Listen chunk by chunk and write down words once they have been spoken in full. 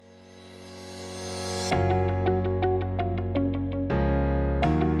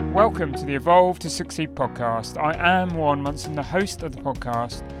Welcome to the Evolve to Succeed podcast. I am Warren Munson, the host of the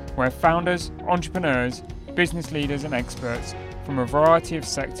podcast, where founders, entrepreneurs, business leaders and experts from a variety of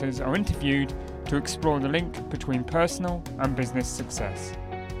sectors are interviewed to explore the link between personal and business success.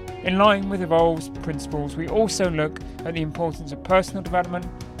 In line with Evolve's principles, we also look at the importance of personal development,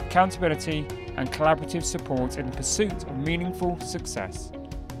 accountability and collaborative support in the pursuit of meaningful success.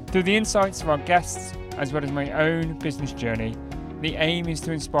 Through the insights of our guests, as well as my own business journey, the aim is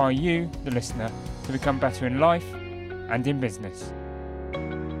to inspire you, the listener, to become better in life and in business.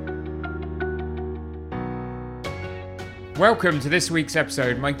 Welcome to this week's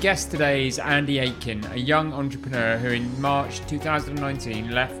episode. My guest today is Andy Aitken, a young entrepreneur who in March 2019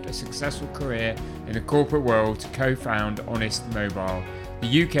 left a successful career in the corporate world to co-found Honest Mobile,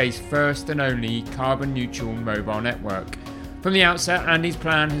 the UK's first and only carbon neutral mobile network. From the outset, Andy's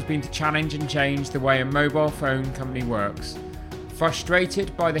plan has been to challenge and change the way a mobile phone company works.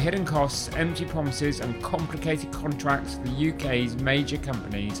 Frustrated by the hidden costs, empty promises and complicated contracts for the UK's major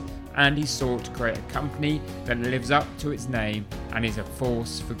companies, Andy sought to create a company that lives up to its name and is a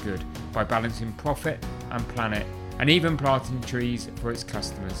force for good by balancing profit and planet and even planting trees for its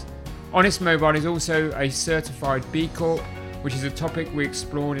customers. Honest Mobile is also a certified B Corp, which is a topic we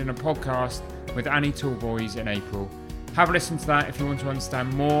explored in a podcast with Annie Talboys in April. Have a listen to that if you want to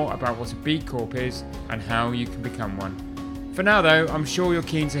understand more about what a B Corp is and how you can become one. For now though, I'm sure you're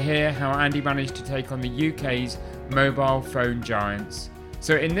keen to hear how Andy managed to take on the UK's mobile phone giants.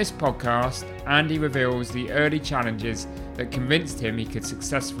 So in this podcast, Andy reveals the early challenges that convinced him he could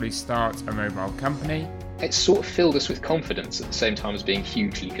successfully start a mobile company. It sort of filled us with confidence at the same time as being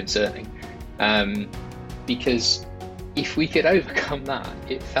hugely concerning. Because if we could overcome that,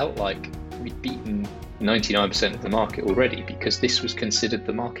 it felt like we'd beaten 99% of the market already because this was considered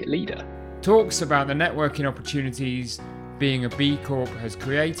the market leader. Talks about the networking opportunities being a B Corp has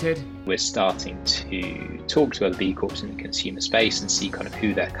created. We're starting to talk to other B Corps in the consumer space and see kind of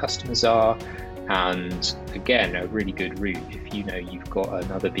who their customers are. And again, a really good route if you know you've got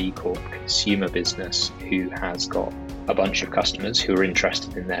another B Corp consumer business who has got a bunch of customers who are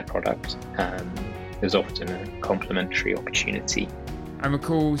interested in their product. There's often a complementary opportunity. And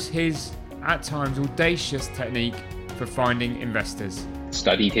recalls his, at times, audacious technique for finding investors.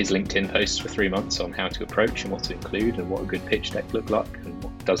 Studied his LinkedIn posts for 3 months on how to approach and what to include and what a good pitch deck looked like and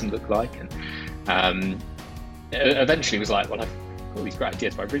what doesn't look like. And eventually was like, well, I've got all these great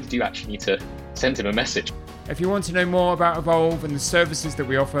ideas, but I really do actually need to send him a message. If you want to know more about Evolve and the services that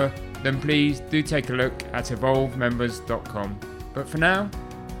we offer, then please do take a look at evolvemembers.com. But for now,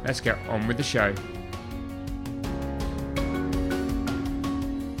 let's get on with the show.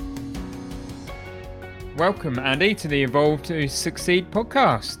 Welcome, Andy, to the Evolve to Succeed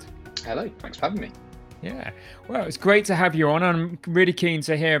podcast. Hello, thanks for having me. Yeah, well, it's great to have you on. I'm really keen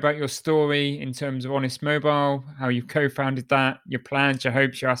to hear about your story in terms of Honest Mobile, how you co-founded that, your plans, your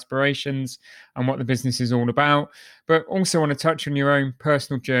hopes, your aspirations, and what the business is all about. But also want to touch on your own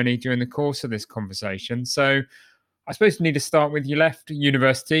personal journey during the course of this conversation. So I suppose you need to start with you left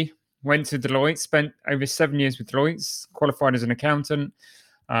university, went to Deloitte, spent over 7 years with Deloitte, qualified as an accountant,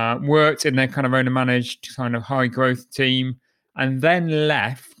 worked in their kind of owner-managed kind of high-growth team, and then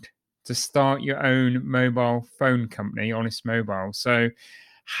left to start your own mobile phone company, Honest Mobile. So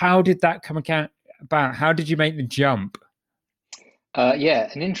how did that come about? How did you make the jump? Yeah,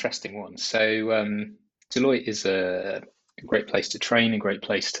 an interesting one. So Deloitte is a great place to train, a great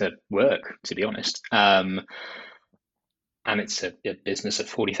place to work, to be honest. And it's a business of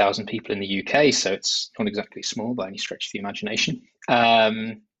 40,000 people in the UK, so it's not exactly small by any stretch of the imagination.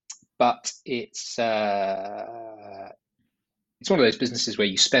 But it's one of those businesses where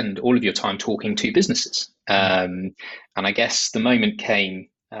you spend all of your time talking to businesses. And I guess the moment came,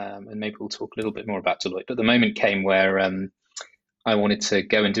 and maybe we'll talk a little bit more about Deloitte, but the moment came where I wanted to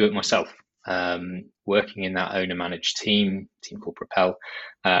go and do it myself. Working in that owner-managed team called Propel,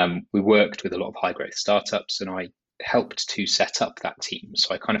 we worked with a lot of high-growth startups, and I helped to set up that team.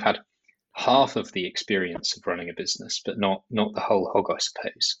 So I kind of had half of the experience of running a business, but not the whole hog, I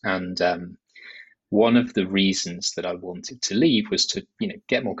suppose. And one of the reasons that I wanted to leave was to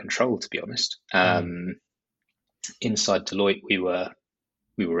get more control, to be honest. Inside Deloitte, we were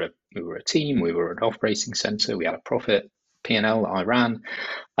a team, we were an operating center, we had a profit P&L that I ran.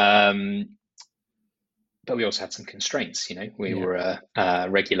 But we also had some constraints, we were a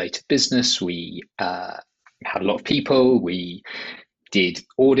regulated business. We had a lot of people. We did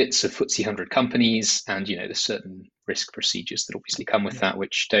audits of FTSE 100 companies, and there's certain risk procedures that obviously come with that,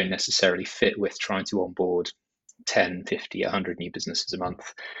 which don't necessarily fit with trying to onboard 10, 50, 100 new businesses a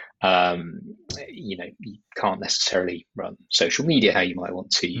month. You can't necessarily run social media how you might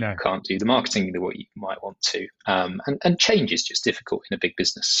want to. You No. can't do the marketing the way you might want to. And change is just difficult in a big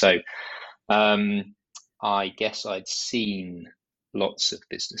business. So I guess I'd seen lots of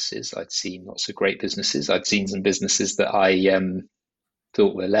businesses. I'd seen lots of great businesses. I'd seen some businesses that I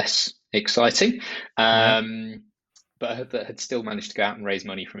thought were less exciting. But that had still managed to go out and raise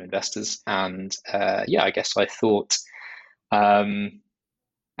money from investors. And I guess I thought I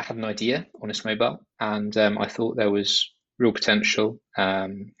had an idea, Honest Mobile, and I thought there was real potential.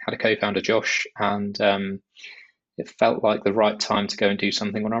 Had a co-founder, Josh, and it felt like the right time to go and do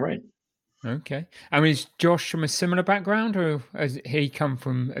something on our own. Okay. I mean, is Josh from a similar background, or has he come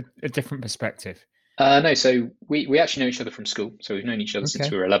from a different perspective? No, so we actually know each other from school. So we've known each other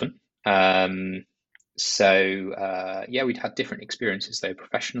since we were 11. We'd had different experiences though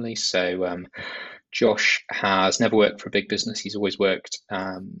professionally. So Josh has never worked for a big business. He's always worked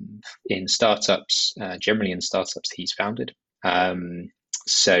in startups, generally in startups he's founded.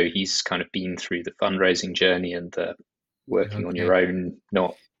 So he's kind of been through the fundraising journey and the working on your own,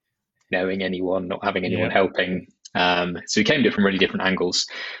 not knowing anyone, not having anyone helping. So he came at it from really different angles.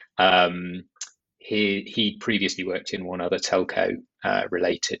 He previously worked in one other telco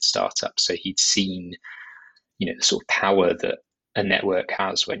related startup, so he'd seen, the sort of power that a network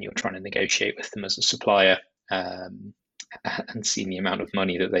has when you're trying to negotiate with them as a supplier, and seen the amount of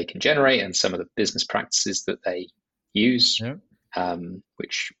money that they can generate and some of the business practices that they use,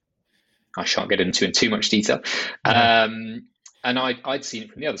 which I shan't get into in too much detail. And I'd seen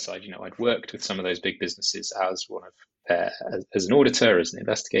it from the other side. I'd worked with some of those big businesses as one of as an auditor, as an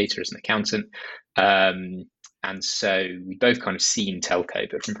investigator, as an accountant. And so we both kind of seen telco,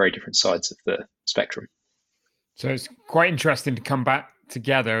 but from very different sides of the spectrum. So it's quite interesting to come back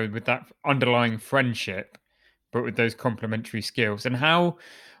together with that underlying friendship, but with those complementary skills. And how,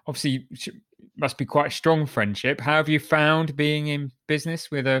 obviously, must be quite a strong friendship. How have you found being in business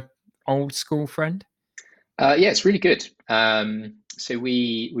with a old school friend? It's really good. So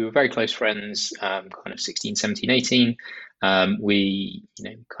we were very close friends, kind of 16, 17, 18. We,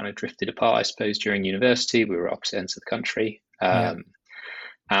 kind of drifted apart, I suppose, during university. We were opposite ends of the country.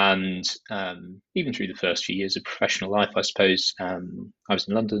 And even through the first few years of professional life, I suppose, I was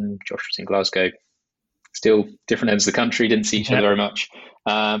in London, Josh was in Glasgow, still different ends of the country, didn't see each other very much.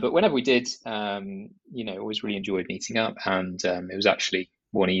 But whenever we did, always really enjoyed meeting up. And it was actually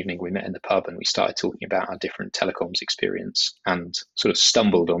one evening we met in the pub and we started talking about our different telecoms experience and sort of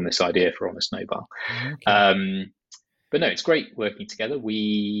stumbled on this idea for Honest Mobile. But no, it's great working together.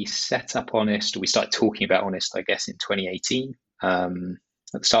 We set up Honest, or we started talking about Honest, I guess, in 2018.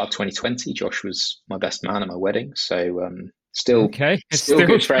 At the start of 2020, Josh was my best man at my wedding. So still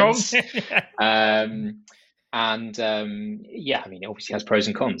good friends. Obviously has pros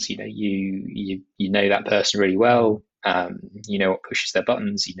and cons. You know that person really well. You know what pushes their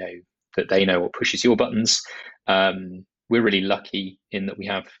buttons. You know that they know what pushes your buttons. We're really lucky in that we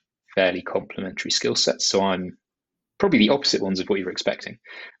have fairly complementary skill sets. So I'm probably the opposite ones of what you're expecting.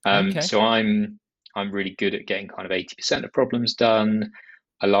 So I'm really good at getting kind of 80% of problems done.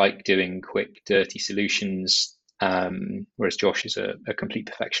 I like doing quick, dirty solutions, whereas Josh is a complete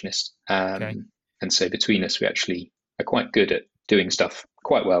perfectionist. And so between us, we actually are quite good at doing stuff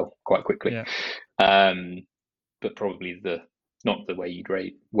quite well, quite quickly. But probably not the way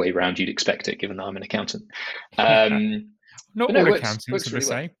round you'd expect it, given that I'm an accountant. Not all accountants are the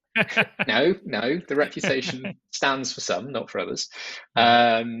same. No, the reputation stands for some, not for others.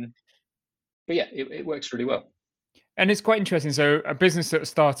 But yeah, it works really well. And it's quite interesting. So a business that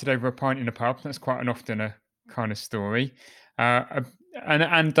started over a pint in a pub, that's quite often a kind of story.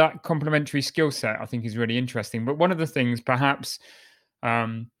 And that complementary skill set, I think, is really interesting. But one of the things, perhaps,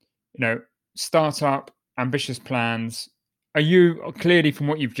 startup, ambitious plans, are you, clearly from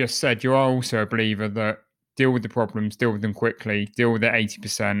what you've just said, you are also a believer that deal with the problems, deal with them quickly, deal with it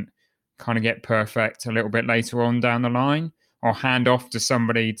 80%, kind of get perfect a little bit later on down the line, or hand off to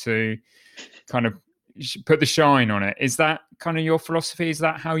somebody to kind of put the shine on it. Is that kind of your philosophy? Is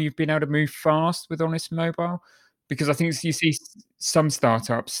that how you've been able to move fast with Honest Mobile? Because I think you see some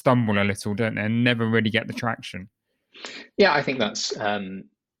startups stumble a little, don't they, and never really get the traction. Yeah, I think that's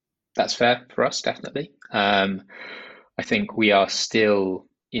fair for us, definitely. I think we are still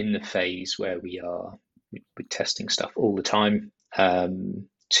in the phase where we're testing stuff all the time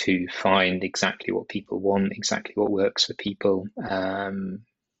to find exactly what people want, exactly what works for people.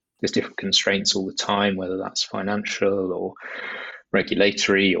 There's different constraints all the time, whether that's financial or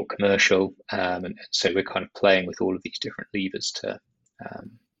regulatory or commercial. And so we're kind of playing with all of these different levers to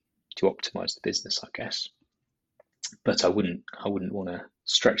optimize the business, I guess. But I wouldn't want to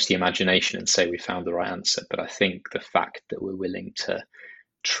stretch the imagination and say we found the right answer. But I think the fact that we're willing to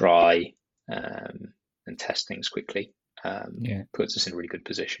try and test things quickly puts us in a really good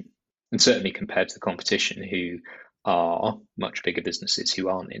position. And certainly compared to the competition, who are much bigger businesses who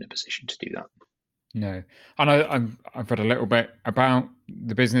aren't in a position to do that. No. And I've read a little bit about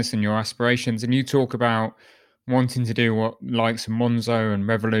the business and your aspirations, and you talk about wanting to do what likes of Monzo and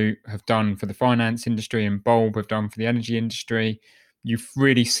Revolut have done for the finance industry and Bulb have done for the energy industry. You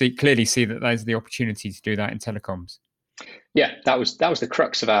really clearly see that there's the opportunity to do that in telecoms. Yeah, that was the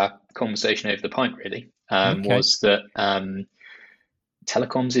crux of our conversation over the pint, really, was that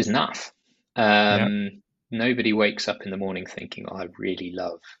telecoms is naff. Nobody wakes up in the morning thinking, oh, I really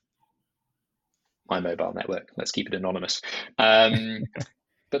love my mobile network. Let's keep it anonymous.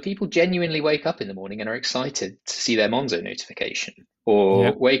 But people genuinely wake up in the morning and are excited to see their Monzo notification,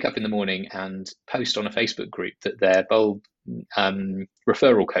 or wake up in the morning and post on a Facebook group that their Bulb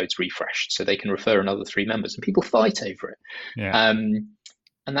referral code's refreshed so they can refer another 3 members, and people fight over it. And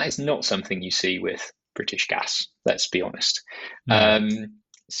that is not something you see with British Gas, let's be honest.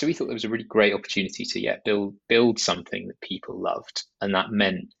 So we thought there was a really great opportunity to build something that people loved, and that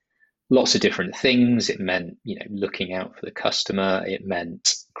meant lots of different things. It meant, looking out for the customer. It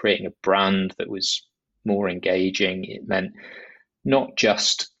meant creating a brand that was more engaging. It meant not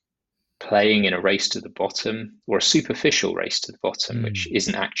just playing in a race to the bottom, or a superficial race to the bottom, which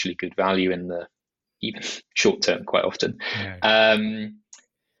isn't actually good value in the even short term quite often.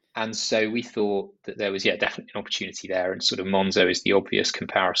 And so we thought that there was definitely an opportunity there. And sort of Monzo is the obvious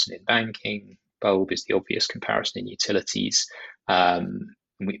comparison in banking. Bulb is the obvious comparison in utilities.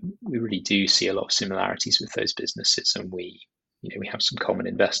 We really do see a lot of similarities with those businesses, and we have some common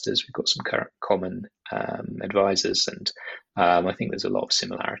investors, we've got some common advisors, and I think there's a lot of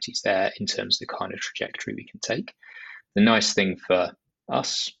similarities there in terms of the kind of trajectory we can take. The nice thing for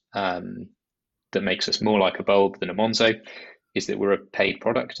us that makes us more like a Bulb than a Monzo is that we're a paid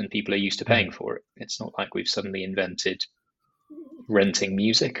product and people are used to paying for it. It's not like we've suddenly invented renting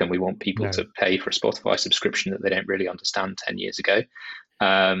music and we want people to pay for a Spotify subscription that they don't really understand 10 years ago.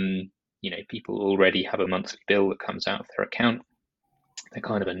 People already have a monthly bill that comes out of their account. They're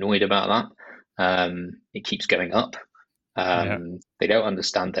kind of annoyed about that. It keeps going up. They don't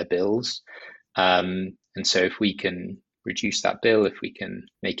understand their bills. And so if we can reduce that bill, if we can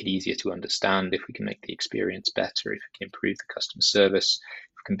make it easier to understand, if we can make the experience better, if we can improve the customer service,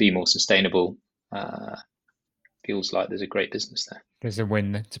 if we can be more sustainable, feels like there's a great business there. There's a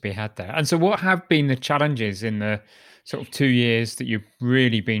win to be had there. And so what have been the challenges in the sort of 2 years that you've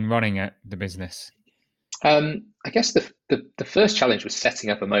really been running at the business? I guess the first challenge was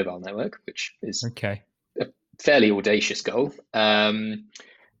setting up a mobile network, which is a fairly audacious goal. And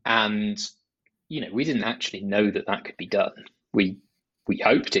we didn't actually know that could be done. We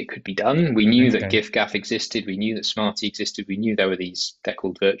hoped it could be done. We knew that giffgaff existed. We knew that Smarty existed. We knew there were they're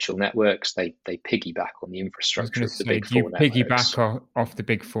called virtual networks. They piggyback on the infrastructure of the big four networks. You piggyback off the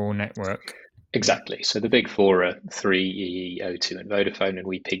big four network. Exactly. So the big four are Three, EE, O2 and Vodafone, and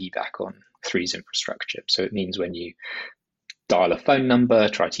we piggyback on Three's infrastructure. So it means when you dial a phone number,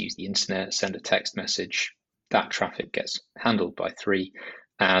 try to use the internet, send a text message, that traffic gets handled by Three.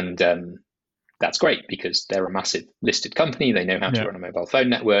 And that's great because they're a massive listed company. They know how to run a mobile phone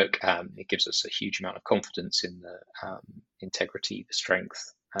network. It gives us a huge amount of confidence in the integrity, the strength,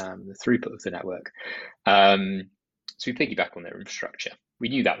 the throughput of the network. So we piggyback on their infrastructure. We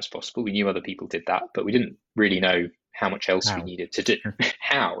knew that was possible. We knew other people did that, but we didn't really know how much else we needed to do.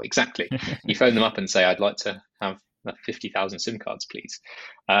 How exactly? You phone them up and say, I'd like to have 50,000 SIM cards, please,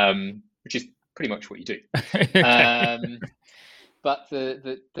 which is pretty much what you do. But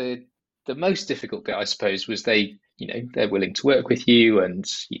the most difficult bit, I suppose, was they're willing to work with you and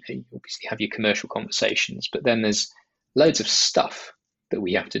you obviously have your commercial conversations, but then there's loads of stuff that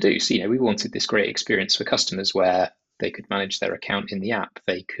we have to do. So, we wanted this great experience for customers where they could manage their account in the app,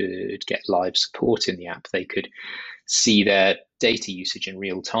 they could get live support in the app, they could see their data usage in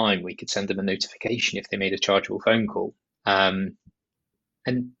real time, we could send them a notification if they made a chargeable phone call. And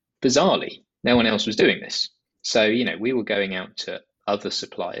bizarrely, no one else was doing this. So, we were going out to other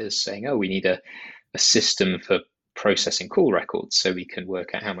suppliers saying, oh, we need a system for processing call records so we can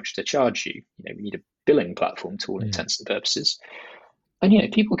work out how much to charge you. We need a billing platform to all intents and purposes.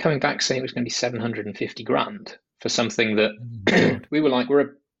 And, people coming back saying it was going to be 750 grand for something that we were like,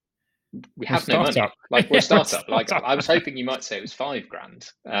 we have no money. Like, we're a startup. Like, I was hoping you might say it was 5 grand.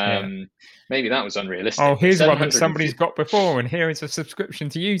 Maybe that was unrealistic. Oh, here's one that somebody's got before, and here is a subscription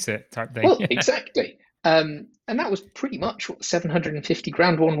to use it type thing. Well, exactly. And that was pretty much what the 750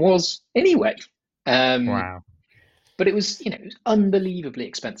 grand one was anyway. Wow. But it was, it was unbelievably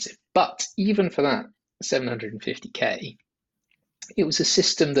expensive. But even for that 750K, it was a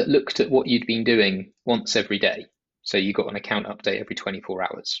system that looked at what you'd been doing once every day. So you got an account update every 24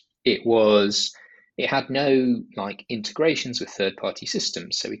 hours. It had no like integrations with third-party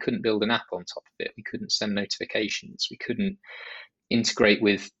systems, so we couldn't build an app on top of it. We couldn't send notifications. We couldn't integrate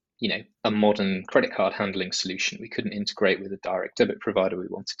with, a modern credit card handling solution. We couldn't integrate with a direct debit provider we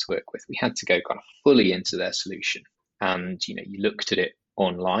wanted to work with. We had to go kind of fully into their solution. And, you looked at it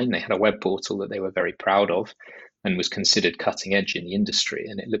online. They had a web portal that they were very proud of and was considered cutting edge in the industry.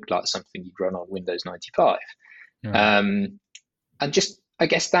 And it looked like something you'd run on Windows 95. And just, I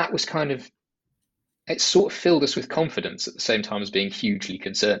guess that was kind of, it sort of filled us with confidence at the same time as being hugely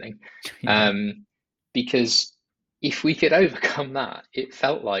concerning. Because if we could overcome that, it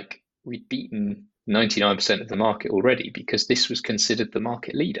felt like we'd beaten 99% of the market already, because this was considered the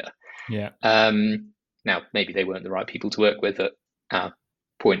market leader. Now, maybe they weren't the right people to work with at our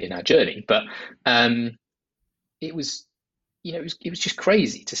point in our journey, but it was, it was just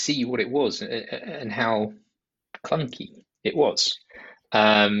crazy to see what it was and how clunky it was.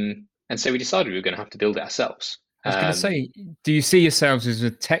 And so we decided we were going to have to build it ourselves. I was going to say, do you see yourselves as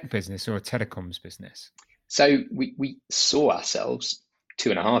a tech business or a telecoms business? So we saw ourselves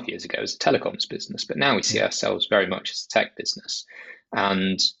 2.5 years ago as a telecoms business, but now we see ourselves very much as a tech business.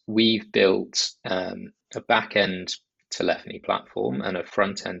 And we've built a back-end telephony platform and a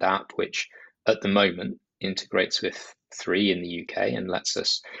front-end app, which at the moment integrates with Three in the UK and lets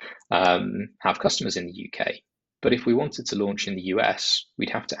us have customers in the UK. But if we wanted to launch in the US, we'd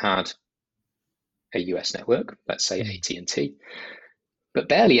have to add a US network, let's say AT&T, but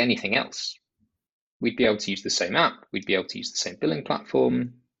barely anything else. We'd be able to use the same app. We'd be able to use the same billing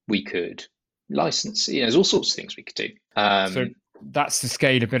platform. We could license, there's all sorts of things we could do. So that's the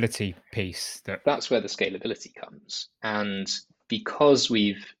scalability piece. That's where the scalability comes. And because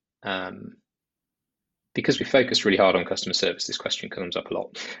we focused really hard on customer service, this question comes up a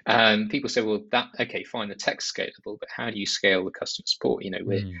lot. People say, well, okay, fine, the tech's scalable, but how do you scale the customer support?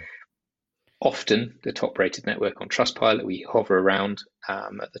 We're often the top rated network on Trustpilot. We hover around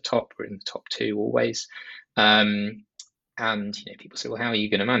at the top. We're in the top 2 always. And people say, well, how are you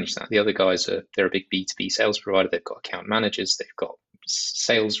going to manage that? The other guys they're a big B2B sales provider. They've got account managers, they've got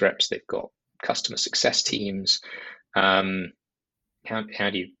sales reps, they've got customer success teams. How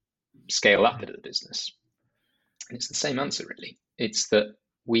do you scale that bit of the business? And it's the same answer, really. It's that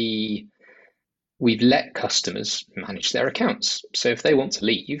we've let customers manage their accounts. So if they want to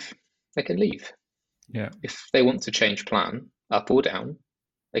leave, they can leave. If they want to change plan up or down,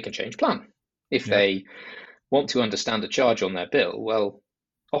 they can change plan. If they want to understand a charge on their bill, well,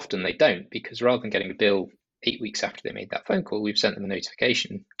 often they don't, because rather than getting a bill 8 weeks after they made that phone call, we've sent them a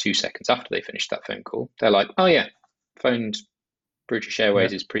notification 2 seconds after they finished that phone call. They're like, oh yeah, phoned British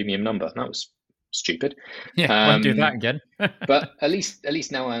Airways' premium number. That was stupid. Won't do that again. But at least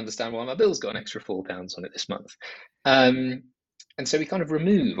now I understand why my bill's got an extra £4 on it this month. And so we kind of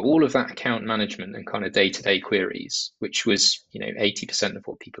remove all of that account management and kind of day-to-day queries, which was 80% of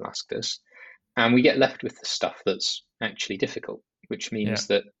what people asked us. And we get left with the stuff that's actually difficult, which means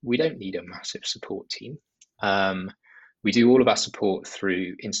that we don't need a massive support team. We do all of our support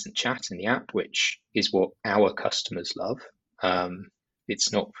through instant chat in the app, which is what our customers love.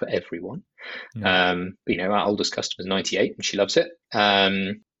 It's not for everyone. Our oldest customer is 98 and she loves it.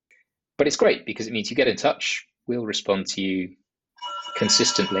 But it's great because it means you get in touch. We'll respond to you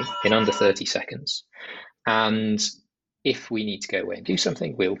consistently in under 30 seconds. And if we need to go away and do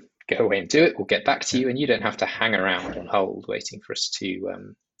something, we'll go away and do it. We'll get back to you, and you don't have to hang around on hold waiting for us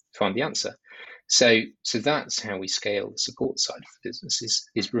to find the answer. So that's how we scale the support side of the business,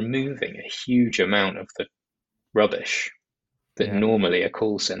 is removing a huge amount of the rubbish that normally a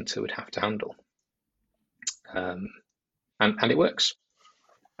call center would have to handle. And it works.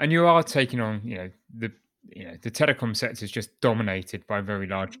 And you are taking on, the telecom sector is just dominated by very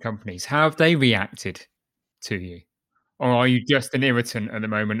large companies. How have they reacted to you? Or are you just an irritant at the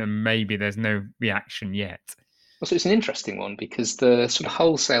moment and maybe there's no reaction yet? Well, so it's an interesting one because the sort of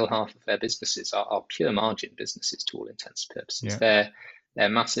wholesale half of their businesses are pure margin businesses to all intents and purposes. They're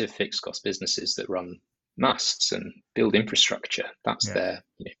massive fixed cost businesses that run masts and build infrastructure. That's their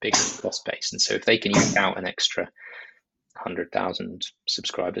big cost base. And so if they can eke out an extra 100,000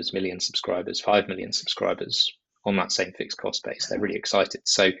 subscribers, million subscribers, 5 million subscribers on that same fixed cost base, they're really excited.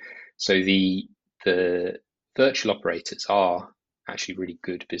 So the virtual operators are actually really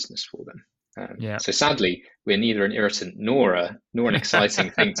good business for them. So sadly, we're neither an irritant nor an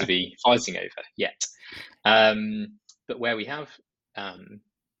exciting thing to be fighting over yet. But where we have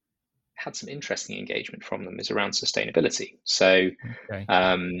had some interesting engagement from them is around sustainability. So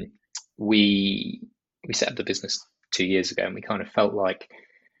Okay. we set up the business 2 years ago, and we kind of felt like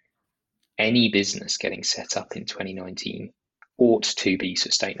any business getting set up in 2019 ought to be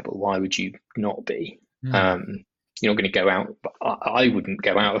sustainable. Why would you not be? You're not going to go out. I wouldn't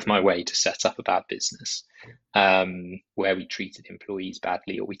go out of my way to set up a bad business where we treated employees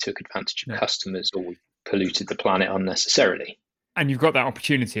badly, or we took advantage of customers, or we polluted the planet unnecessarily. And you've got that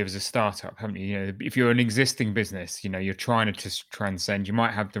opportunity as a startup, haven't you? You know, if you're an existing business, you know, you're trying to just transcend. You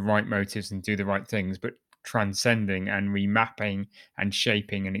might have the right motives and do the right things, but transcending and remapping and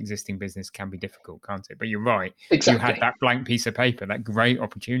shaping an existing business can be difficult, can't it? But you're right. Exactly. You had that blank piece of paper, that great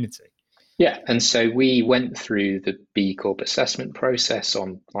opportunity. Yeah, and so we went through the B Corp assessment process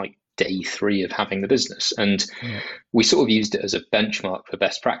on like day 3 of having the business, and we sort of used it as a benchmark for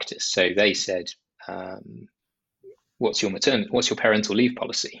best practice. So they said, what's your parental leave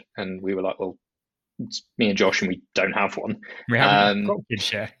policy? And we were like, well, it's me and Josh, and we don't have one. We haven't got kids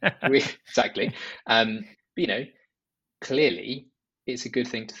share. Exactly. You know, clearly it's a good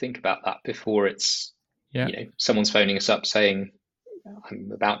thing to think about that before it's, you know, someone's phoning us up saying, I'm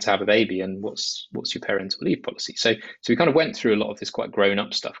about to have a baby, and what's your parental leave policy? So we kind of went through a lot of this quite grown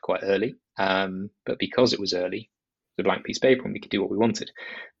up stuff quite early. But because it was early, the blank piece of paper, and we could do what we wanted.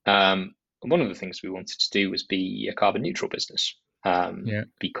 And one of the things we wanted to do was be a carbon neutral business,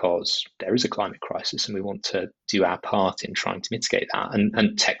 because there is a climate crisis, and we want to do our part in trying to mitigate that.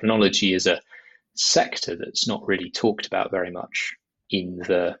 And technology is a sector that's not really talked about very much in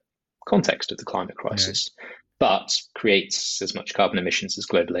the context of the climate crisis, but creates as much carbon emissions as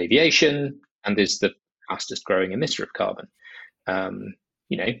global aviation, and is the fastest growing emitter of carbon.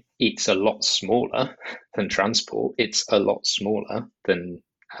 You know, it's a lot smaller than transport. It's a lot smaller than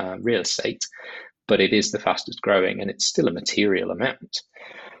real estate, but it is the fastest growing, and it's still a material amount.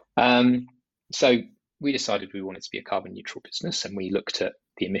 So we decided we wanted to be a carbon neutral business, and we looked at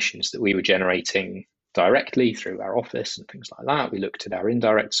the emissions that we were generating directly through our office and things like that. We looked at our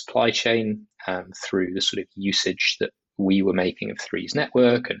indirect supply chain through the sort of usage that we were making of Three's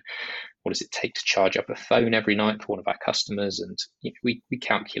network, and what does it take to charge up a phone every night for one of our customers. And you know, we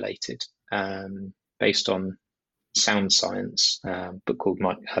calculated based on sound science,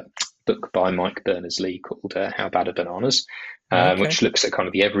 book by Mike Berners-Lee called How Bad Are Bananas, which looks at kind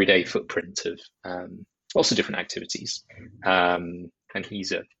of the everyday footprint of lots of different activities. And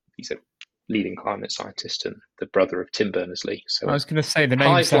he's a leading climate scientist and the brother of Tim Berners-Lee. So I was going to say the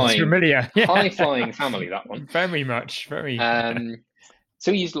name sounds familiar. High-flying family, that one. Very much.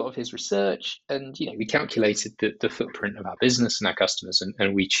 So we used a lot of his research, and you know, we calculated the footprint of our business and our customers,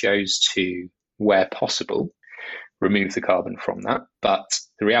 and we chose to, where possible, remove the carbon from that. But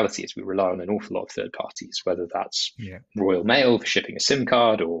the reality is we rely on an awful lot of third parties, whether that's Royal Mail for shipping a SIM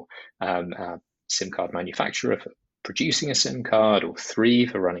card, or a SIM card manufacturer for producing a SIM card, or Three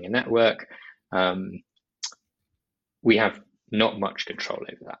for running a network. We have not much control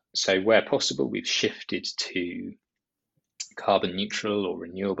over that. So where possible, we've shifted to carbon neutral or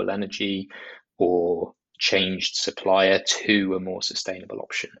renewable energy, or changed supplier to a more sustainable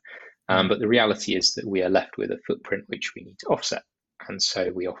option. But the reality is that we are left with a footprint which we need to offset. And so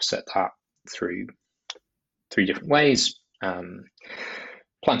we offset that through 3 different ways.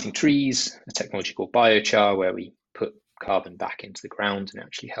 Planting trees, a technology called biochar, where we put carbon back into the ground and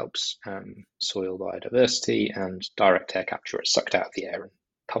actually helps soil biodiversity, and direct air capture is sucked out of the air and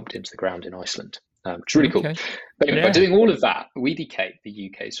pumped into the ground in Iceland, which is really cool. But anyway, by doing all of that, we became the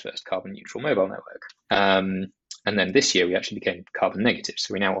UK's first carbon neutral mobile network. And then this year we actually became carbon negative.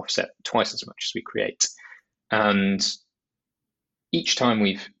 So we now offset twice as much as we create. And each time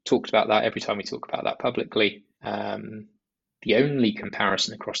we've talked about that, every time we talk about that publicly, the only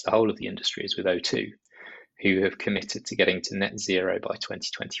comparison across the whole of the industry is with O2, who have committed to getting to net zero by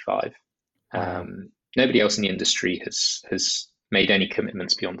 2025. Nobody else in the industry has made any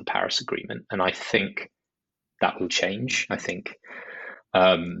commitments beyond the Paris Agreement. And I think that will change. I think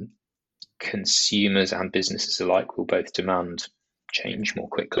consumers and businesses alike will both demand change more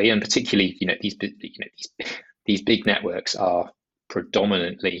quickly, and particularly, these big networks are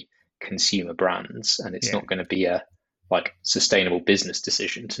predominantly consumer brands, and it's not going to be a sustainable business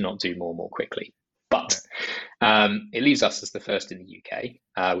decision to not do more quickly. But it leaves us as the first in the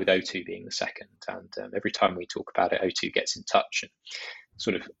UK, with O2 being the second. And every time we talk about it, O2 gets in touch and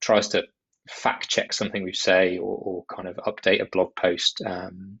sort of tries to fact check something we say, or kind of update a blog post.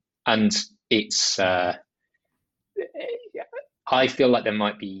 And it's, I feel like there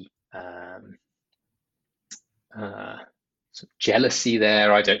might be sort of jealousy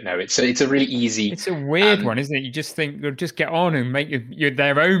there. I don't know. It's a really easy. It's a weird one, isn't it? You just think you'll just get on and make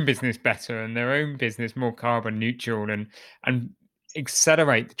their own business better and their own business more carbon neutral and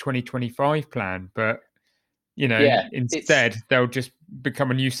accelerate the 2025 plan. But Yeah, it's instead they'll just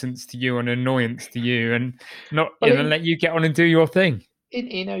become a nuisance to you, an annoyance to you, and not well let you get on and do your thing.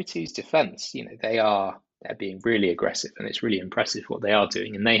 in O2's defense, they're being really aggressive, and it's really impressive what they are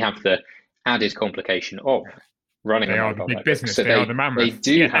doing, and they have the added complication of running a They are the mobile big network. business. So They are the they mammoth.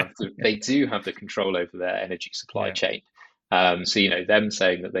 do Yeah, have the control over their energy supply yeah, chain. So them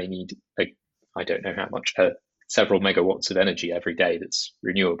saying that they need I don't know how much several megawatts of energy every day that's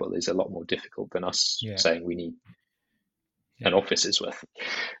renewable is a lot more difficult than us yeah, saying we need an yeah. office's worth.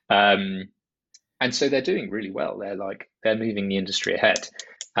 Um, and so they're doing really well. They're moving the industry ahead.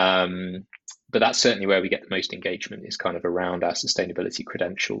 But that's certainly where we get the most engagement, is kind of around our sustainability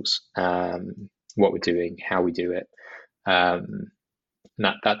credentials, what we're doing, how we do it. And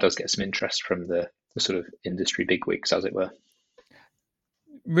that does get some interest from the sort of industry bigwigs, as it were.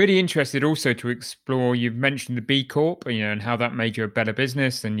 Really interested also to explore. You've mentioned the B Corp, and how that made you a better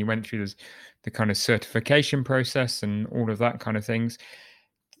business, and you went through the kind of certification process and all of that kind of things.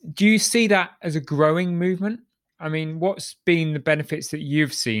 Do you see that as a growing movement? I mean, what's been the benefits that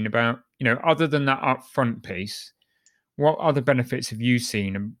you've seen about, other than that upfront piece, what other benefits have you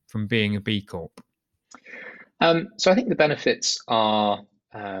seen from being a B Corp? So I think the benefits are,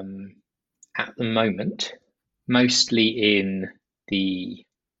 at the moment, mostly in the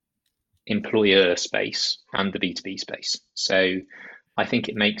employer space and the B2B space. So I think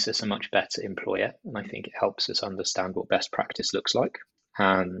it makes us a much better employer, and I think it helps us understand what best practice looks like.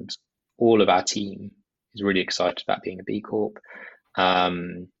 And all of our team is really excited about being a B Corp,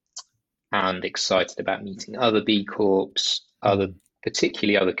 and excited about meeting other B Corps,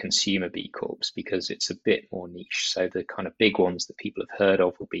 particularly other consumer B Corps, because it's a bit more niche. So the kind of big ones that people have heard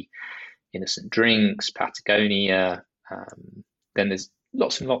of will be Innocent Drinks, Patagonia. Then there's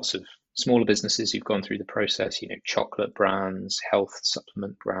lots and lots of smaller businesses who've gone through the process, chocolate brands, health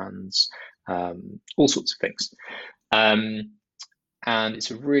supplement brands, all sorts of things. And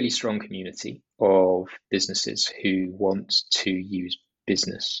it's a really strong community of businesses who want to use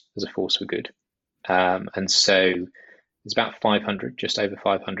business as a force for good. And so there's about 500, just over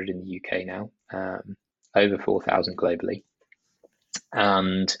 500 in the UK now, over 4,000 globally.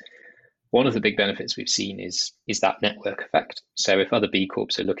 And one of the big benefits we've seen is that network effect. So if other B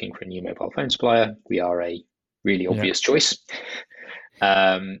Corps are looking for a new mobile phone supplier, we are a really obvious choice.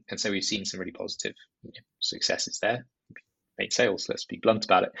 And so we've seen some really positive successes there. Made sales, let's be blunt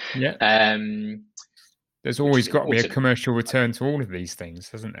about it. Yeah. There's always got to be a commercial return to all of these things,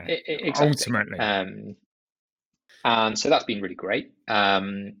 hasn't there? Exactly. Ultimately. And so that's been really great.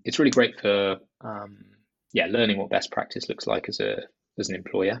 It's really great for learning what best practice looks like as an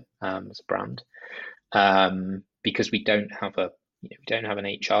employer, as a brand, because we don't have an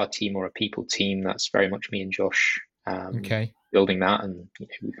HR team or a people team. That's very much me and Josh building that, and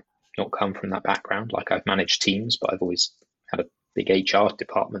we've not come from that background. Like, I've managed teams, but I've always had a big HR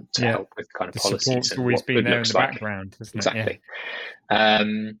department to help with kind of policies and always what been good there looks in the like. background, isn't exactly.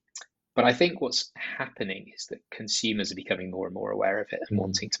 It? But I think what's happening is that consumers are becoming more and more aware of it and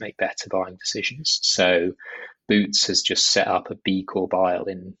wanting to make better buying decisions. So Boots has just set up a B Corp aisle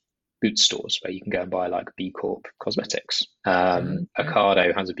in Boots stores where you can go and buy like B Corp cosmetics.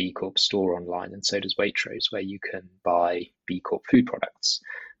 Ocado has a B Corp store online, and so does Waitrose, where you can buy B Corp food products.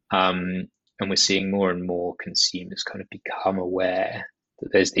 And we're seeing more and more consumers kind of become aware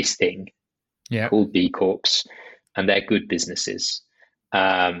that there's this thing called B Corps, and they're good businesses.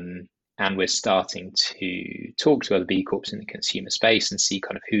 And we're starting to talk to other B Corps in the consumer space and see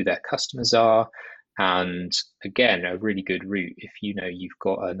kind of who their customers are. And again, a really good route, if you've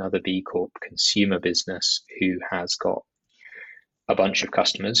got another B Corp consumer business who has got a bunch of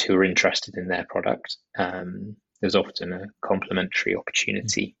customers who are interested in their product, there's often a complementary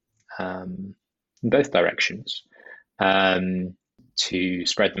opportunity in both directions, to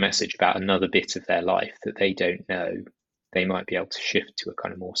spread the message about another bit of their life that they don't know. They might be able to shift to a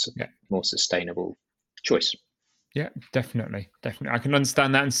kind of more sustainable choice. Yeah, definitely. I can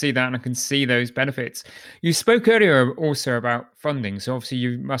understand that and see that, and I can see those benefits. You spoke earlier also about funding. So obviously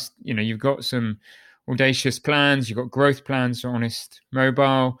you've got some audacious plans, you've got growth plans for Honest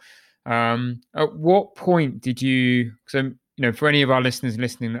Mobile. At what point did you, so, for any of our listeners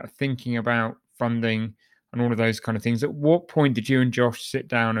listening that are thinking about funding and all of those kind of things, at what point did you and Josh sit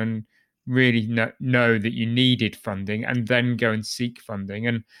down and really know that you needed funding and then go and seek funding?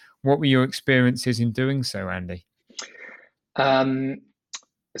 And what were your experiences in doing so, Andy? So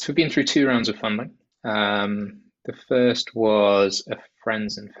we've been through 2 rounds of funding. The first was a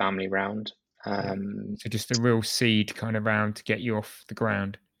friends and family round. Yeah. So just a real seed kind of round to get you off the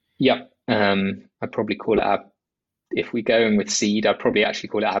ground. Yep. I'd probably call it if we're going with seed, I'd probably actually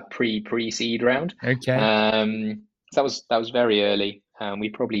call it a pre-seed round. Okay. That was very early. We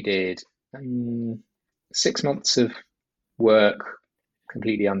probably did 6 months of work,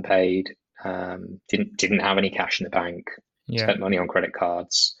 completely unpaid. Didn't have any cash in the bank. Yeah. Spent money on credit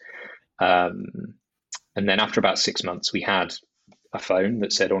cards. And then after about 6 months, we had a phone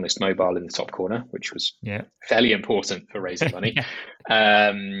that said Honest Mobile in the top corner, which was fairly important for raising money.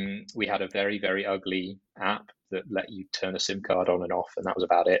 We had a very, very ugly app that let you turn a SIM card on and off, and that was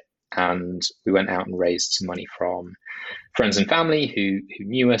about it. And we went out and raised some money from friends and family who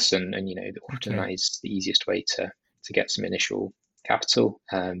knew us, and often that is the easiest way to get some initial capital.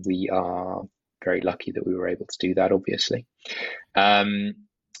 We are very lucky that we were able to do that, obviously.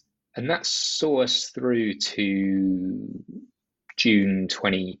 And that saw us through to June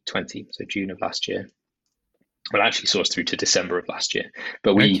 2020, so June of last year. Well, actually saw us through to December of last year,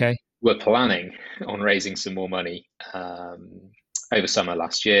 but we were planning on raising some more money over summer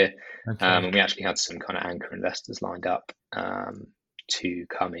last year. And we actually had some kind of anchor investors lined up to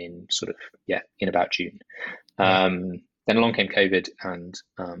come in in about June. Then along came COVID and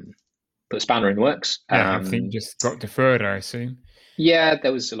put a spanner in the works. Everything just got deferred, I assume. Yeah,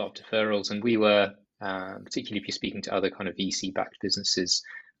 there was a lot of deferrals, and we were, particularly if you're speaking to other kind of VC-backed businesses,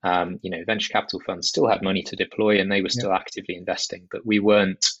 venture capital funds still had money to deploy, and they were still actively investing, but we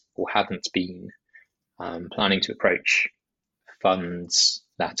weren't or hadn't been planning to approach funds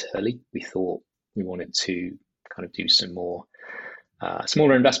that early. We thought we wanted to kind of do some more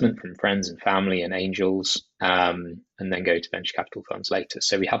smaller investment from friends and family and angels, and then go to venture capital funds later.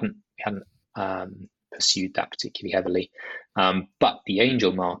 So we hadn't pursued that particularly heavily. But the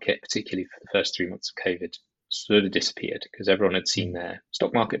angel market, particularly for the first 3 months of COVID, sort of disappeared because everyone had seen their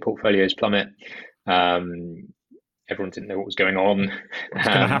stock market portfolios plummet. Everyone didn't know what was going on. What's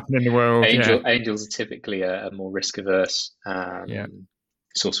going to happen in the world? Angels are typically a more risk averse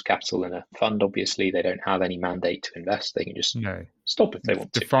source of capital in a fund. Obviously, they don't have any mandate to invest. They can just stop if they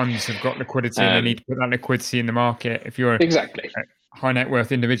want to. The funds have got liquidity and they need to put that liquidity in the market. If you're exactly a high net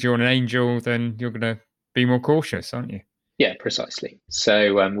worth individual and an angel, then you're going to be more cautious, aren't you? Yeah, precisely.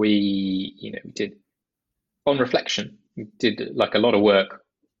 So we did, on reflection, we did like a lot of work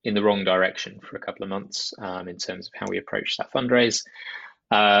in the wrong direction for a couple of months in terms of how we approached that fundraise.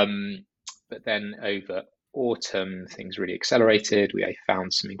 But then over autumn, things really accelerated. We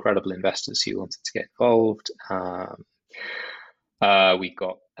found some incredible investors who wanted to get involved. We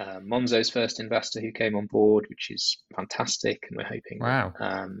got Monzo's first investor who came on board, which is fantastic, and we're hoping. Wow.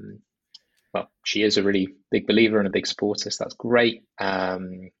 Well, she is a really big believer and a big supporter, so that's great.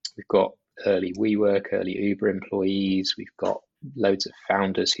 We've got early WeWork, early Uber employees. We've got loads of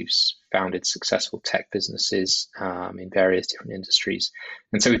founders who've founded successful tech businesses in various different industries.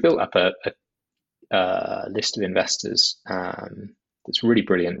 And so we built up a list of investors that's really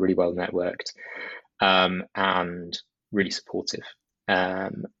brilliant, really well networked, and really supportive.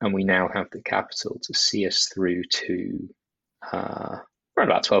 And we now have the capital to see us through to around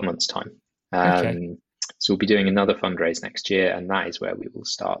about 12 months' time. So we'll be doing another fundraise next year, and that is where we will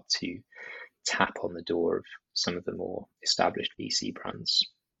start to tap on the door of some of the more established VC brands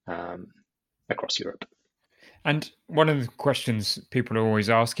across Europe. And one of the questions people always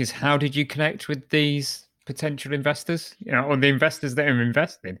ask is, how did you connect with these potential investors, or the investors that are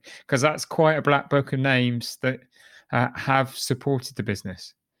invested? Because that's quite a black book of names that have supported the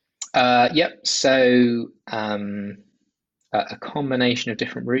business. Yep. So a combination of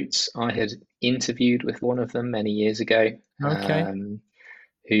different routes. I had interviewed with one of them many years ago,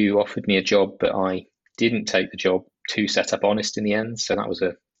 who offered me a job, but I didn't take the job to set up Honest in the end. So that was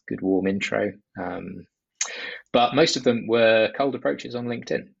a good warm intro. But most of them were cold approaches on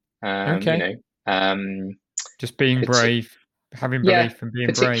LinkedIn. Just being brave, having belief and being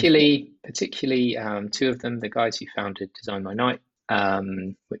brave. Particularly two of them, the guys who founded Design by Night,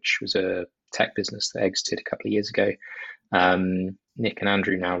 which was a tech business that exited a couple of years ago. Nick and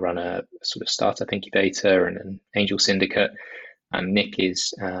Andrew now run a sort of startup incubator and an angel syndicate. And Nick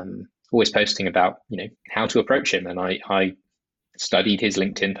is always posting about, how to approach him. And I studied his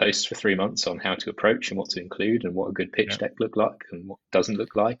LinkedIn posts for 3 months on how to approach and what to include and what a good pitch deck looked like and what doesn't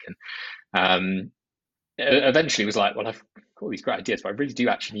look like. And eventually was like, well, I've got all these great ideas, but I really do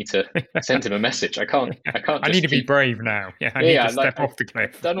actually need to send him a message. I can't. I need to be brave now. I need to step off the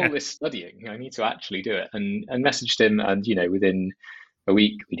cliff. I've done all this studying. I need to actually do it. And messaged him, and within a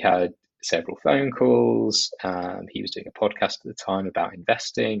week we'd had several phone calls. He was doing a podcast at the time about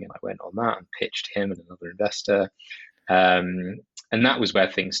investing, and I went on that and pitched him and another investor. And that was where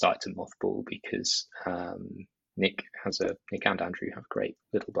things started to mothball because Nick and Andrew have a great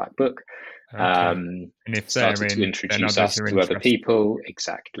little black book. Okay. And if started to introduce us to other people.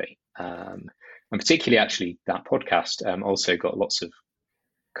 Exactly. And particularly actually that podcast also got lots of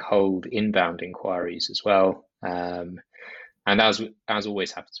cold inbound inquiries as well. And as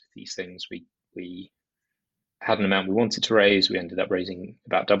always happens with these things, we had an amount we wanted to raise. We ended up raising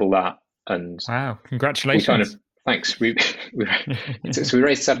about double that. And wow, congratulations. Thanks. So we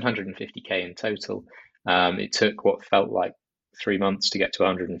raised 750k in total. It took what felt like 3 months to get to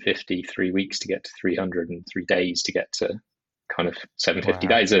 150, 3 weeks to get to 300, and 3 days to get to kind of 750.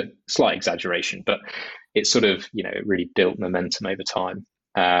 Wow. That is a slight exaggeration, but it sort of, it really built momentum over time.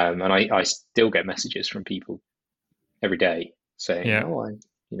 And I still get messages from people every day saying, yeah. "Oh,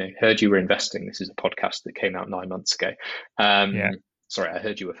 I heard you were investing. This is a podcast that came out 9 months ago. Sorry, I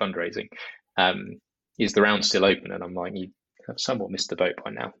heard you were fundraising. Is the round still open?" And I'm like, "You have somewhat missed the boat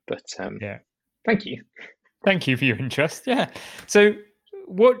by now." But thank you. Thank you for your interest. Yeah. So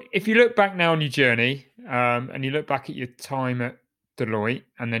what, if you look back now on your journey and you look back at your time at Deloitte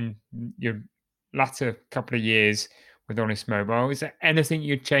and then your latter couple of years with Honest Mobile, is there anything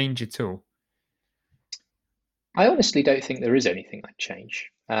you'd change at all? I honestly don't think there is anything I'd change.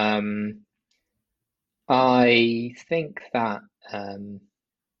 I think that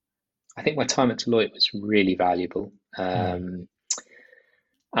I think my time at Deloitte was really valuable, and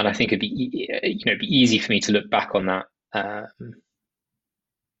I think it'd be easy for me to look back on that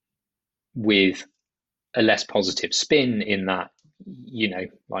with a less positive spin. In that,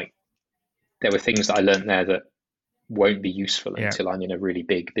 like there were things that I learned there that won't be useful until I'm in a really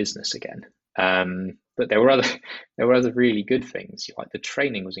big business again. But there were other really good things. Like the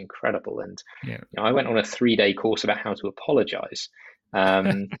training was incredible, and I went on a 3-day course about how to apologize,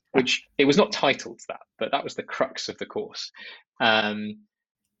 which it was not titled that, but that was the crux of the course. And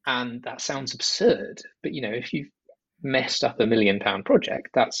that sounds absurd, but if you've messed up £1 million project,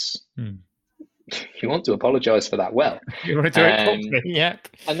 that's you want to apologize for that well. You want to do it properly, yep.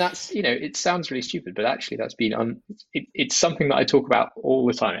 And that's, it sounds really stupid, but actually that's been, it's something that I talk about all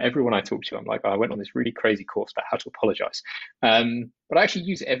the time. Everyone I talk to, I'm like, I went on this really crazy course about how to apologize. But I actually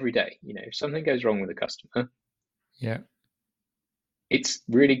use it every day. If something goes wrong with a customer, it's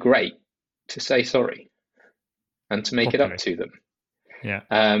really great to say sorry and to make it up to them. Yeah.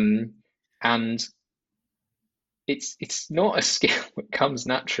 And it's not a skill that comes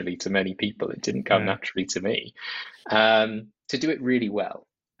naturally to many people. It didn't come naturally to me, to do it really well.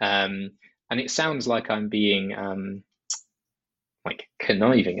 And it sounds like I'm being like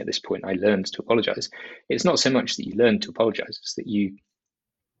conniving at this point. I learned to apologize. It's not so much that you learn to apologize, it's that you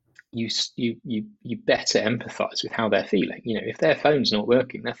better empathize with how they're feeling. If their phone's not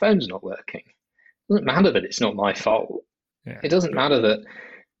working, their phone's not working. It doesn't matter that it's not my fault. It doesn't matter that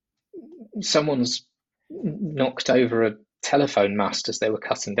someone's knocked over a telephone mast as they were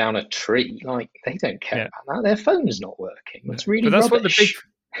cutting down a tree. Like, they don't care about that. Their phone's not working. It's really rubbish.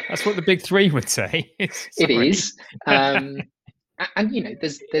 That's what the big three would say. It is. And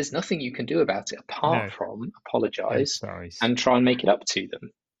there's nothing you can do about it apart from apologize and try and make it up to them.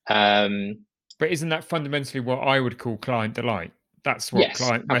 But isn't that fundamentally what I would call client delight? That's what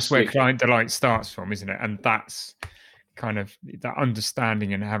that's where client delight starts from, isn't it? And that's kind of that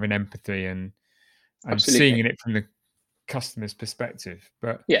understanding and having empathy and seeing it from the customer's perspective.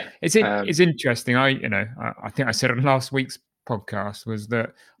 But it's interesting. I think I said on last week's podcast was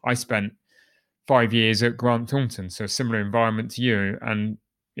that I spent 5 years at Grant Thornton, so a similar environment to you, and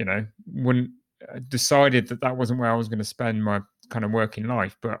wouldn't decided that wasn't where I was going to spend my kind of working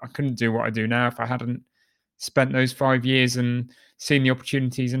life. But I couldn't do what I do now if I hadn't spent those 5 years and seen the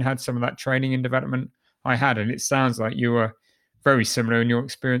opportunities and had some of that training and development I had. And it sounds like you were very similar in your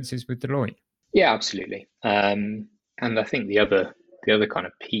experiences with Deloitte. Yeah, absolutely. And I think the other kind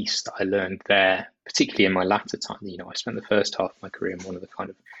of piece that I learned there, particularly in my latter time, I spent the first half of my career in one of the kind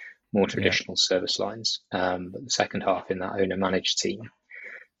of more traditional service lines, but the second half in that owner managed team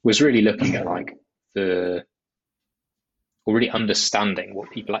was really looking at really understanding what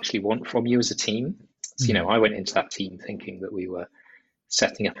people actually want from you as a team. So, I went into that team thinking that we were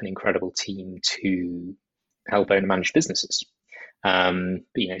setting up an incredible team to help owner managed businesses. But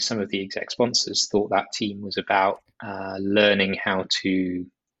some of the exec sponsors thought that team was about learning how to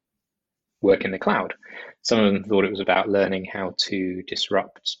work in the cloud. Some of them thought it was about learning how to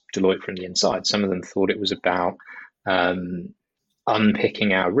disrupt Deloitte from the inside. Some of them thought it was about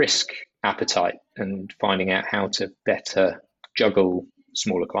unpicking our risk appetite and finding out how to better juggle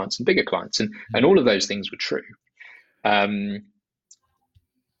smaller clients and bigger clients, and all of those things were true.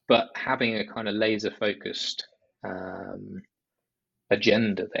 But having a kind of laser focused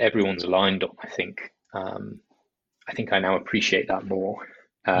agenda that everyone's aligned on, I think I now appreciate that more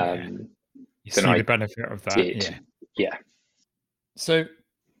You than see I the benefit of that. did. Yeah. So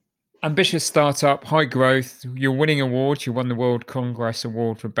ambitious startup, high growth. You're winning awards. You won the World Congress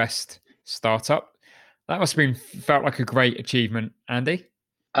Award for Best Startup. That must have felt like a great achievement, Andy.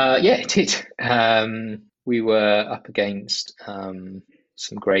 Yeah, it did. We were up against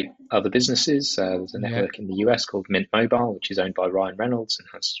some great other businesses. There's a network in the US called Mint Mobile, which is owned by Ryan Reynolds and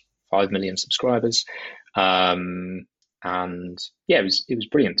has 5 million subscribers. And yeah, it was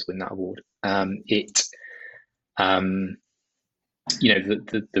brilliant to win that award.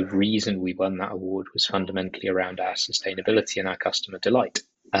 The reason we won that award was fundamentally around our sustainability and our customer delight.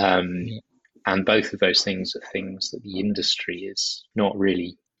 And both of those things are things that the industry is not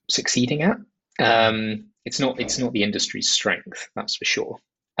really succeeding at. It's not the industry's strength, that's for sure.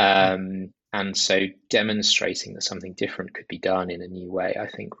 And so demonstrating that something different could be done in a new way, I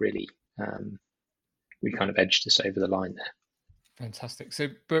think really we kind of edged us over the line there. Fantastic. So,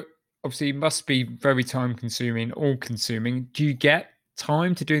 but obviously it must be very time consuming, all consuming. Do you get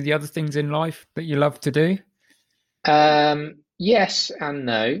time to do the other things in life that you love to do? Yes and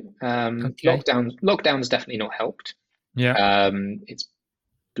no. Okay. Lockdown's definitely not helped. Yeah. It's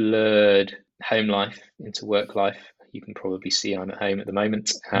blurred home life into work life. You can probably see I'm at home at the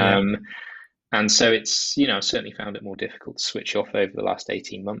moment. And so it's, I've certainly found it more difficult to switch off over the last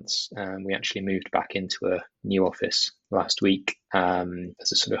 18 months. We actually moved back into a new office last week as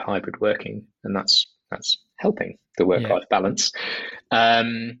a sort of hybrid working, and that's helping the work-life balance.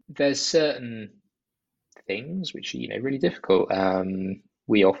 There's certain things which are really difficult.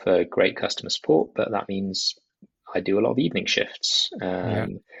 We offer great customer support, but that means I do a lot of evening shifts.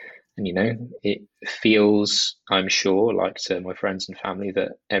 And it feels, I'm sure, like to my friends and family,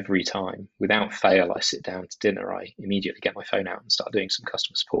 that every time, without fail, I sit down to dinner, I immediately get my phone out and start doing some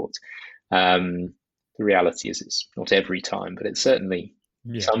customer support. The reality is it's not every time, but it's certainly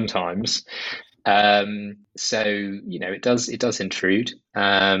sometimes. So it does intrude.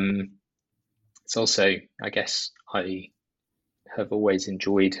 It's also, I guess, I have always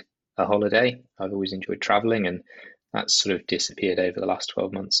enjoyed a holiday. I've always enjoyed traveling, and that's sort of disappeared over the last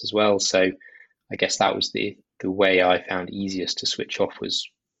 12 months as well. So I guess that was the way I found easiest to switch off, was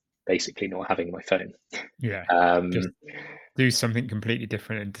basically not having my phone. Just do something completely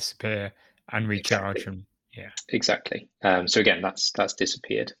different and disappear and recharge. Exactly. So again, that's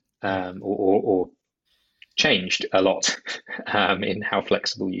disappeared or changed a lot in how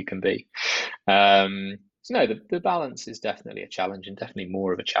flexible you can be. So no, the balance is definitely a challenge, and definitely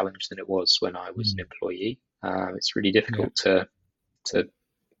more of a challenge than it was when I was an employee. It's really difficult to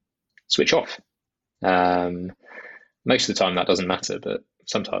switch off. Most of the time that doesn't matter, but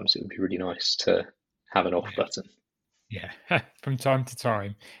sometimes it would be really nice to have an off button. From time to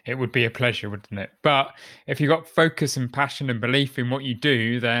time, it would be a pleasure, wouldn't it? But if you've got focus and passion and belief in what you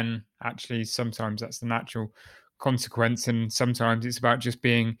do, then actually sometimes that's the natural consequence. And sometimes it's about just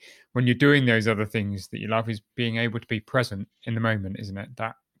being, when you're doing those other things that you love, is being able to be present in the moment, isn't it?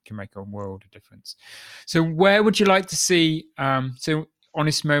 That can make a world of difference. So where would you like to see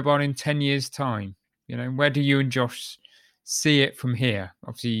Honest Mobile in 10 years time? Where do you and Josh see it from here?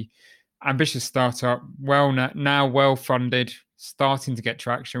 Obviously, ambitious startup, now well funded, starting to get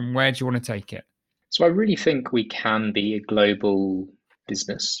traction. Where do you want to take it? So I really think we can be a global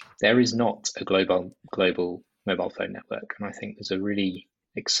business. There is not a global mobile phone network, and I think there's a really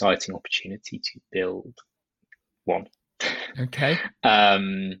exciting opportunity to build one. Okay.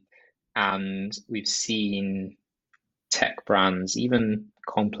 And we've seen tech brands, even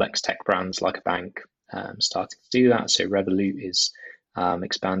complex tech brands like a bank, starting to do that. So Revolut is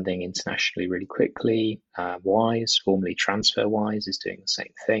expanding internationally really quickly. Wise, formerly TransferWise, is doing the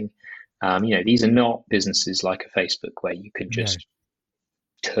same thing. These are not businesses like a Facebook where you can just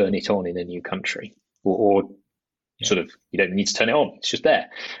turn it on in a new country, or sort of, you don't need to turn it on, it's just there.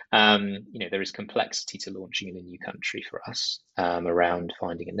 There is complexity to launching in a new country for us, around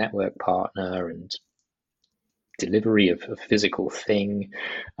finding a network partner and delivery of a physical thing.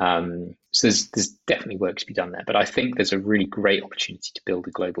 So there's definitely work to be done there, but I think there's a really great opportunity to build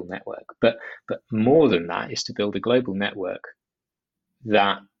a global network. But more than that is to build a global network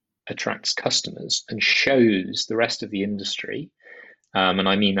that attracts customers and shows the rest of the industry, and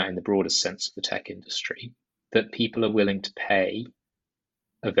I mean that in the broadest sense of the tech industry, that people are willing to pay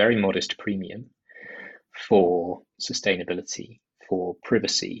a very modest premium for sustainability, for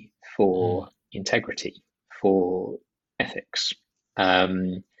privacy, for integrity, for ethics.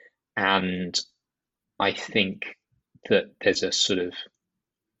 And I think that there's a sort of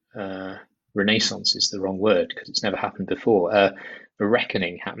renaissance is the wrong word because it's never happened before, a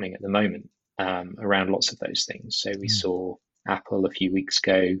reckoning happening at the moment around lots of those things. So we saw Apple a few weeks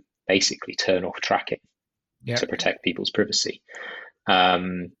ago basically turn off tracking to protect people's privacy.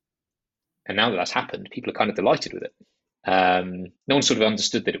 And now that that's happened, people are kind of delighted with it. No one sort of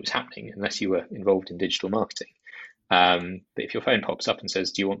understood that it was happening unless you were involved in digital marketing. But if your phone pops up and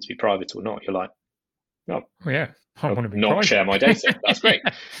says, "Do you want to be private or not?" You're like, "Oh, yeah, I want to be not private. Share my data." That's great.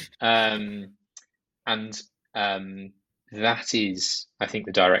 That is, I think,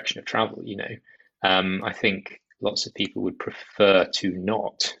 the direction of travel. I think lots of people would prefer to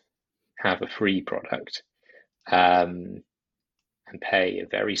not have a free product and pay a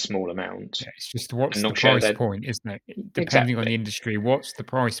very small amount. Yeah, it's just what's the price point, isn't it? Depending on the industry, what's the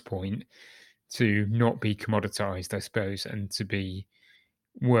price point to not be commoditized, I suppose, and to be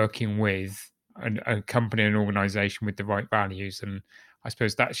working with a company, an organization with the right values. And I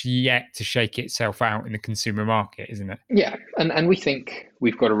suppose that's yet to shake itself out in the consumer market, isn't it? Yeah, and we think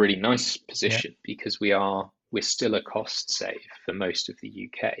we've got a really nice position because we're still a cost save for most of the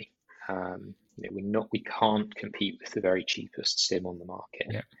UK. We can't compete with the very cheapest SIM on the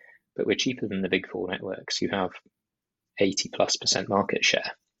market, but we're cheaper than the big four networks who have 80+% market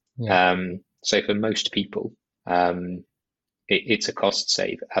share. So for most people, it's a cost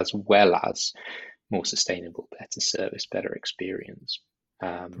save as well as more sustainable, better service, better experience.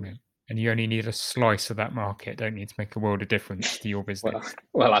 And you only need a slice of that market, don't you, to make a world of difference to your business?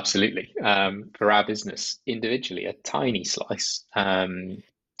 Well, absolutely. For our business individually, a tiny slice.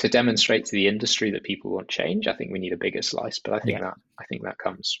 To demonstrate to the industry that people want change, I think we need a bigger slice, but I think that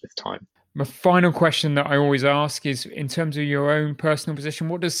comes with time. My final question that I always ask is, in terms of your own personal position,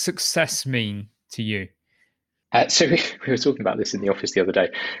 what does success mean to you? So we were talking about this in the office the other day.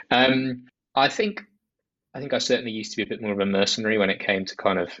 I think I certainly used to be a bit more of a mercenary when it came to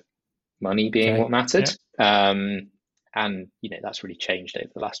kind of money being what mattered. And that's really changed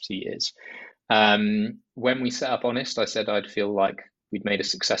over the last few years. When we set up Honest, I said I'd feel like we'd made a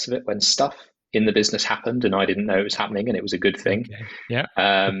success of it when stuff in the business happened and I didn't know it was happening and it was a good thing. Good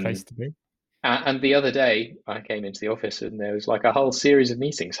place to be. And the other day I came into the office and there was like a whole series of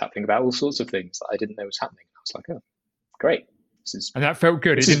meetings happening about all sorts of things that I didn't know was happening. I was like, oh, great. And that felt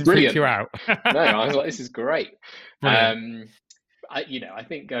good. It didn't freak you out. No, I was like, this is great. I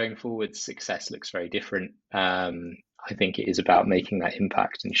think going forward, success looks very different. I think it is about making that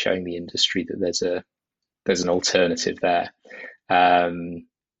impact and showing the industry that there's an alternative there.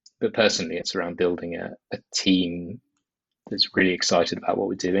 But personally, it's around building a team that's really excited about what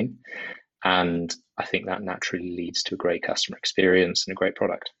we're doing. And I think that naturally leads to a great customer experience and a great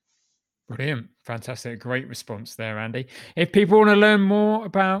product. Brilliant. Fantastic. Great response there, Andy. If people want to learn more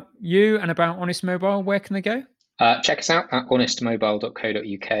about you and about Honest Mobile, where can they go? Check us out at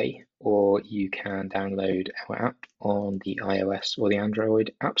honestmobile.co.uk, or you can download our app on the iOS or the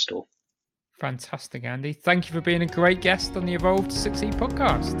Android App Store. Fantastic, Andy. Thank you for being a great guest on the Evolve to Succeed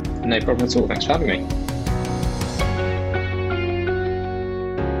podcast. No problem at all. Thanks for having me.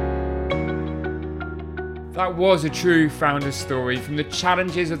 That was a true founder story, from the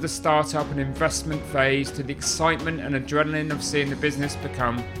challenges of the startup and investment phase to the excitement and adrenaline of seeing the business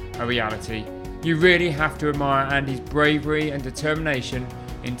become a reality. You really have to admire Andy's bravery and determination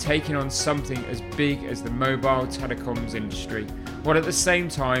in taking on something as big as the mobile telecoms industry, while at the same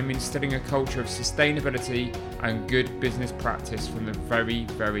time instilling a culture of sustainability and good business practice from the very,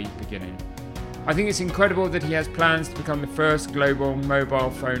 very beginning. I think it's incredible that he has plans to become the first global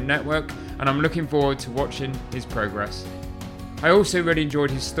mobile phone network, and I'm looking forward to watching his progress. I also really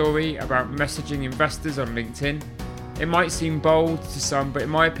enjoyed his story about messaging investors on LinkedIn. It might seem bold to some, but in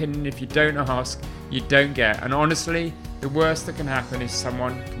my opinion, if you don't ask, you don't get. And honestly, the worst that can happen is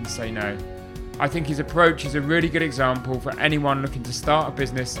someone can say no. I think his approach is a really good example for anyone looking to start a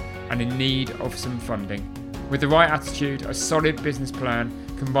business and in need of some funding. With the right attitude, a solid business plan,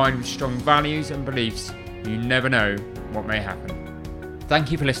 combined with strong values and beliefs, you never know what may happen. Thank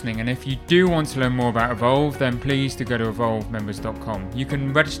you for listening, and if you do want to learn more about Evolve, then please do go to evolvemembers.com. You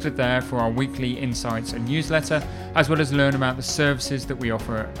can register there for our weekly insights and newsletter, as well as learn about the services that we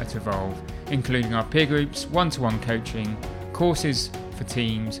offer at Evolve, including our peer groups, one-to-one coaching, courses for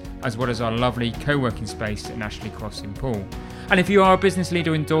teams, as well as our lovely co-working space in Ashley Cross in Poole. And if you are a business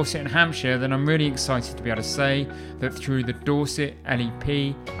leader in Dorset and Hampshire, then I'm really excited to be able to say that through the Dorset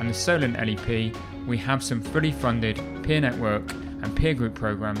LEP and the Solent LEP, we have some fully funded peer network and peer group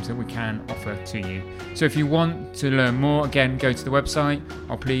programs that we can offer to you. So if you want to learn more, again, go to the website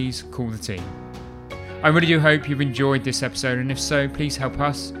or please call the team. I really do hope you've enjoyed this episode, and if so, please help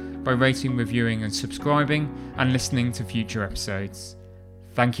us by rating, reviewing and subscribing and listening to future episodes.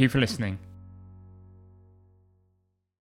 Thank you for listening.